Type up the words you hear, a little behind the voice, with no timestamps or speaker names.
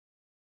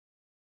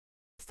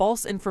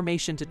False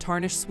information to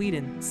tarnish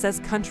Sweden,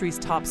 says country's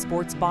top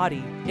sports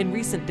body. In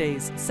recent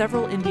days,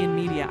 several Indian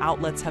media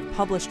outlets have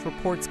published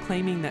reports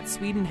claiming that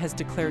Sweden has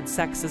declared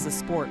sex as a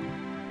sport,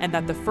 and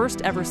that the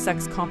first ever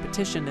sex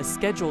competition is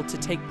scheduled to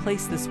take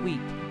place this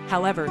week.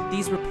 However,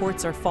 these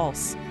reports are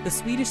false. The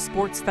Swedish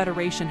Sports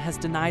Federation has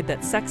denied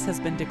that sex has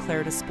been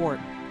declared a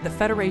sport. The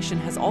federation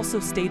has also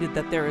stated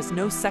that there is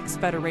no sex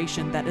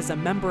federation that is a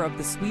member of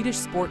the Swedish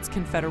Sports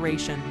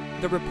Confederation.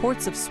 The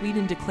reports of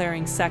Sweden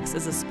declaring sex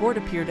as a sport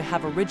appear to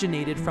have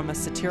originated from a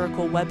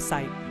satirical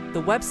website.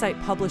 The website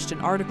published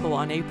an article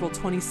on April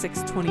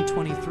 26,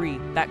 2023,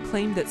 that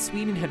claimed that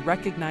Sweden had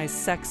recognized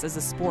sex as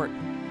a sport,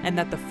 and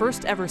that the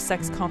first ever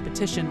sex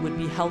competition would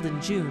be held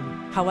in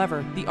June.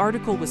 However, the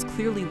article was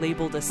clearly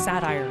labeled as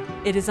satire.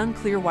 It is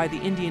unclear why the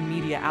Indian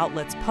media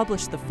outlets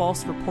published the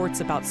false reports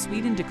about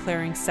Sweden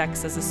declaring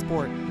sex as a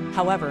sport.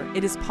 However,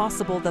 it is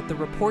possible that the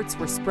reports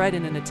were spread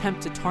in an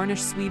attempt to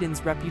tarnish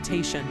Sweden's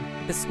reputation.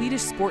 The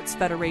Swedish Sports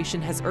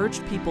Federation has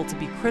urged people to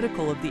be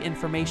critical of the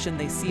information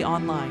they see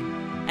online,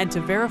 and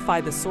to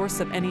verify the source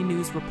of any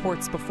news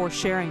reports before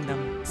sharing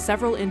them.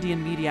 Several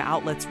Indian media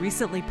outlets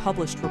recently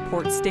published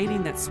reports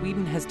stating that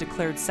Sweden has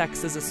declared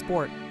sex as a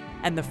sport,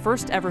 and the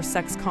first ever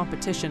sex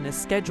competition is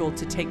scheduled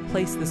to take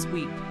place this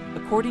week.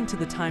 According to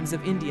the Times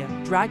of India,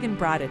 Dragan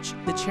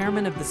Bradic, the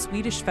chairman of the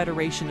Swedish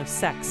Federation of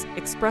Sex,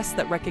 expressed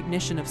that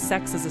recognition of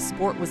sex as a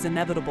sport was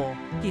inevitable.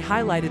 He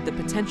highlighted the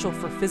potential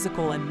for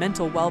physical and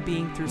mental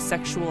well-being through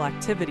sexual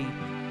activity,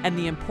 and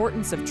the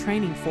importance of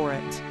training for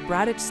it.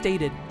 Bradic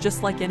stated,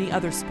 just like any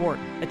other sport,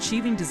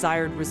 achieving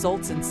desired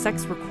results in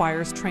sex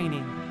requires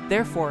training.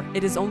 Therefore,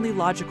 it is only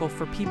logical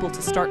for people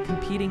to start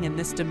competing in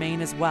this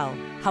domain as well.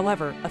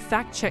 However, a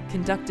fact check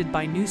conducted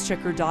by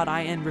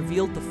newschecker.in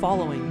revealed the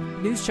following.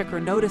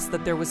 Newschecker noticed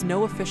that there was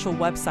no official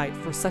website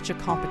for such a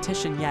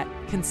competition yet,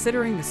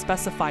 considering the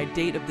specified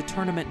date of the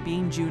tournament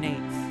being June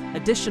 8th.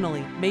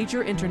 Additionally,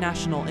 major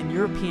international and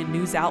European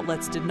news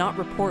outlets did not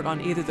report on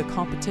either the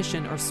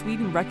competition or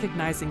Sweden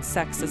recognizing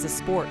sex as a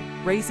sport,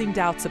 raising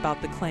doubts about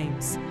the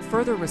claims.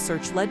 Further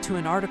research led to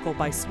an article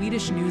by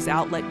Swedish news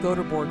outlet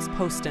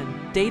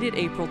Göteborgs-Posten, dated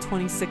April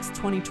 26,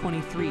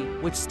 2023,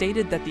 which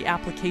stated that the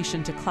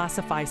application to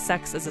classify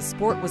sex as a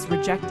sport was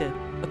rejected.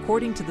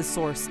 According to the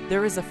source,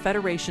 there is a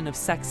federation of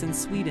sex in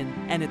Sweden,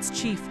 and its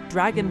chief,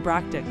 Dragan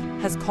Bradic,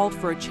 has called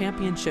for a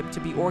championship to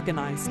be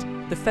organized.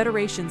 The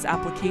federation's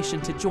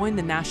application to join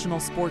the National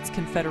Sports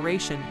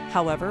Confederation,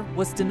 however,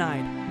 was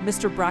denied.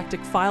 Mr.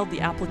 Bradic filed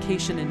the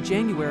application in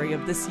January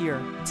of this year.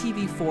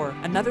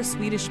 TV4, another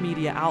Swedish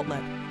media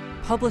outlet,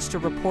 published a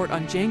report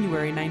on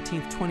January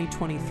 19,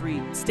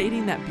 2023,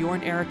 stating that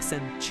Bjorn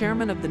Eriksson,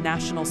 chairman of the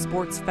National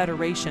Sports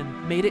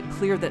Federation, made it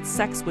clear that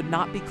sex would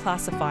not be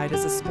classified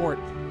as a sport.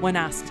 When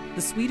asked,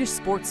 the Swedish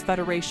Sports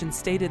Federation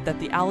stated that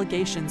the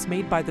allegations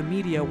made by the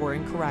media were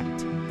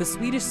incorrect. The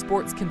Swedish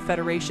Sports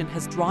Confederation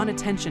has drawn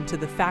attention to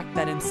the fact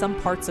that in some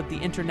parts of the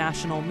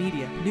international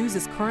media, news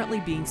is currently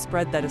being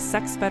spread that a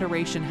sex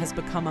federation has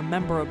become a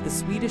member of the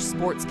Swedish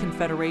Sports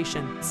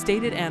Confederation,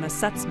 stated Anna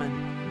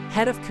Setzman,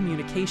 head of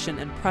communication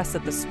and press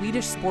at the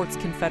Swedish Sports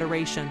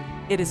Confederation.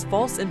 It is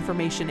false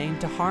information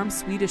aimed to harm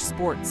Swedish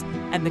sports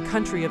and the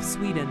country of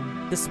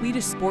Sweden. The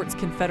Swedish Sports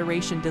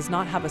Confederation does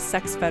not have a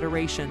sex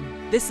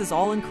federation. This is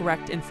all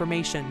incorrect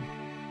information.